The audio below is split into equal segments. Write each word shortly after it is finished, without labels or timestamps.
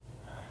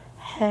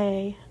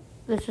hey,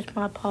 this is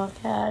my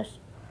podcast,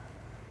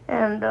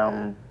 and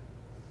I'm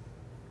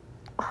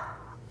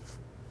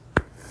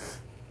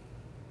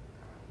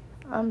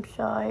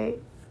sorry,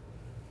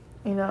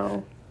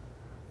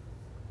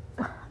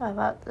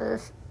 about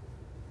this.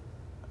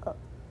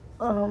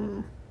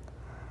 For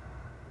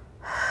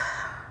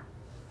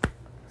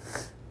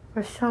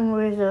some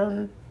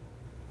reason,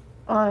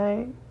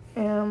 I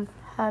am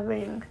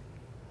having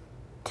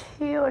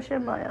tears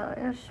in my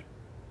eyes.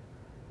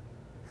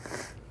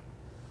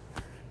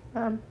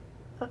 I'm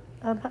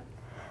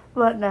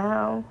right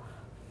now,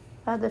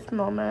 at this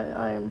moment,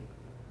 I'm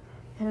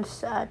in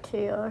sad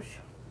tears.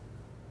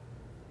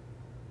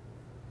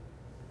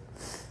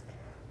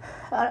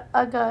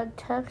 I got a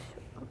text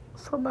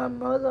from my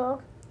mother,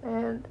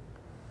 and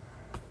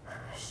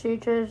she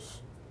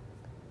just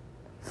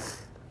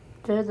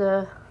did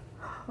the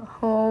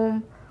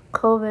home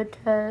COVID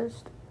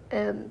test,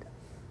 and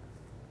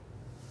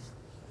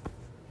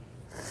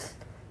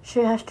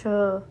she has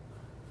to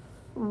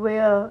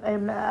wear a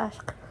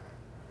mask.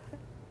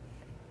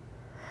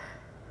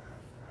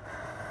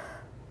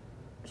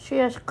 She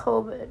has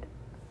COVID.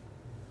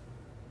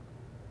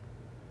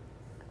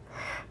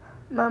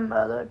 My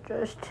mother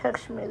just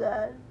texted me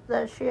that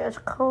she has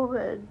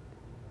COVID.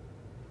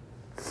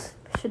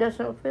 She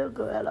doesn't feel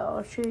good at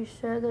all. She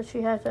said that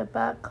she has a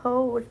bad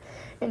cold.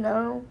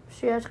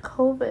 She has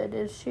COVID,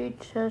 and she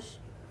just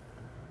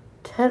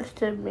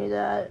texted me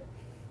that.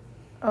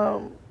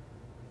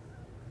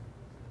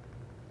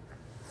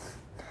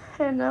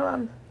 And now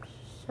I'm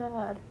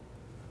sad.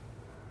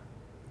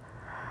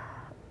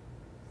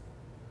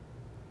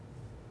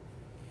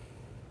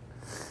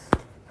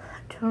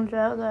 Turns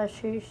out that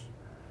she's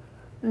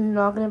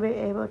not going to be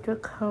able to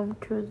come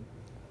to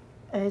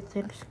a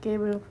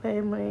Thanksgiving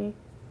family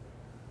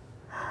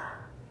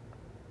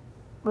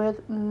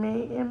with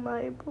me and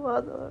my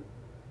brother.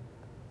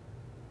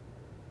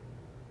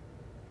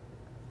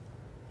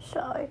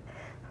 Sorry.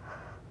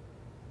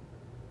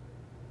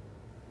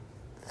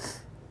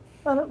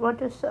 I don't want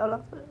to sound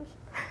like this.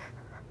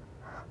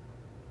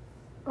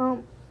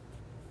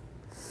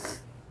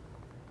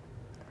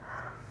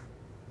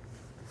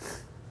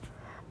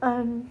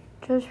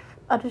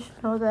 I just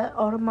know that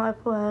all of my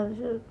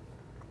friends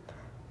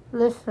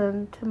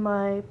listen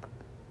to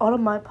all of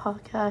my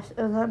podcasts,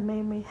 and that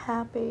made me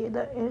happy.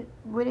 That it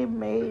really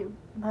made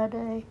my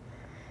day.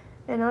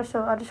 And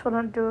also, I just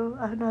want to do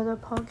another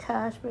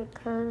podcast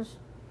because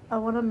I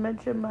want to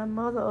mention my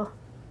mother.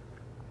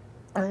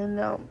 And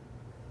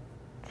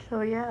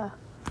so yeah.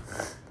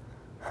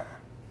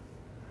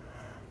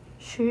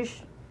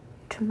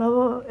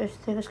 Tomorrow is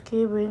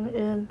Thanksgiving,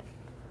 and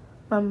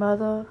my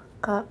mother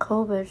got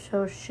COVID,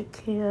 so she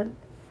can't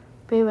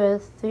be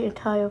with the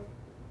entire.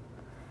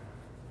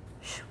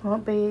 She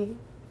won't be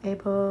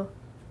able,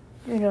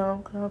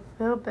 gonna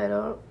feel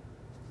better.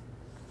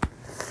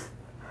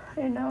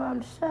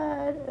 I'm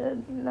sad,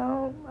 and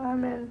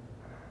I'm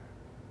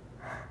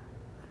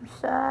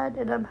sad,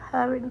 and I'm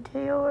having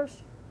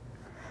tears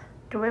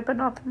dripping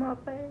off my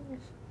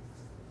face.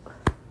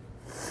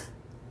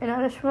 And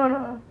I just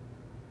wanna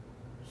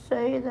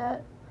say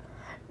that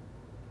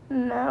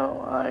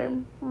now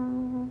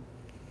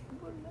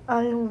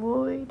I'm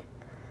worried,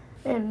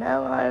 and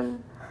now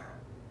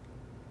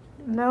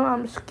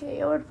I'm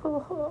scared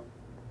for her.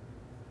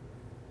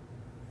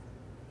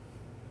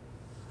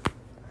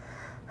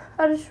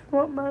 I just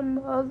want my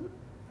mother.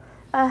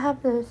 I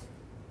have this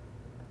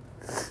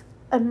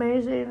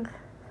amazing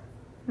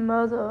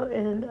mother,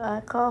 and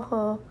I call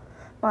her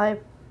my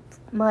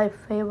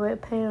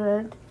favorite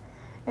parent,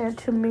 and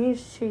to me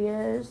she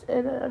is,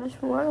 and I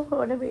just want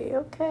her to be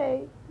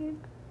okay.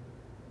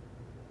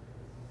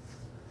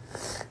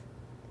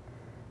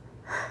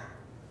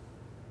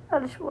 I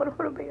just want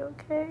her to be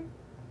okay.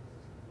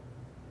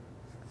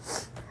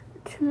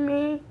 To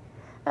me,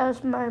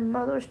 as my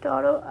mother's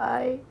daughter,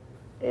 I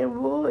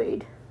am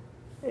worried,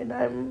 and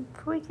I'm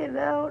freaking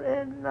out,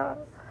 and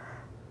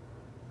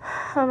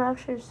I'm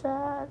actually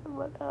sad,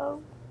 but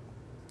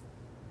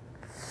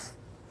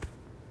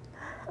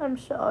I'm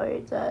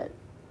sorry that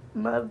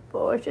my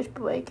voice is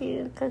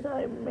breaking because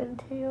I'm in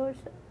tears.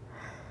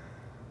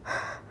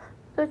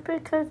 That's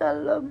because I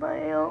love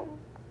my own,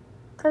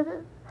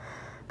 because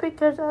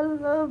I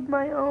love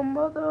my own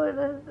mother, and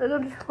I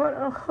just want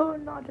her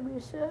not to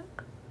be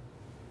sick.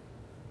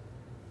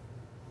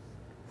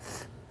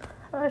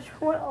 I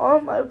just want all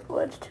my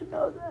friends to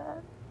know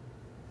that.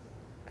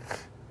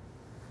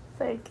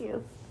 Thank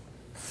you.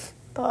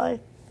 Bye.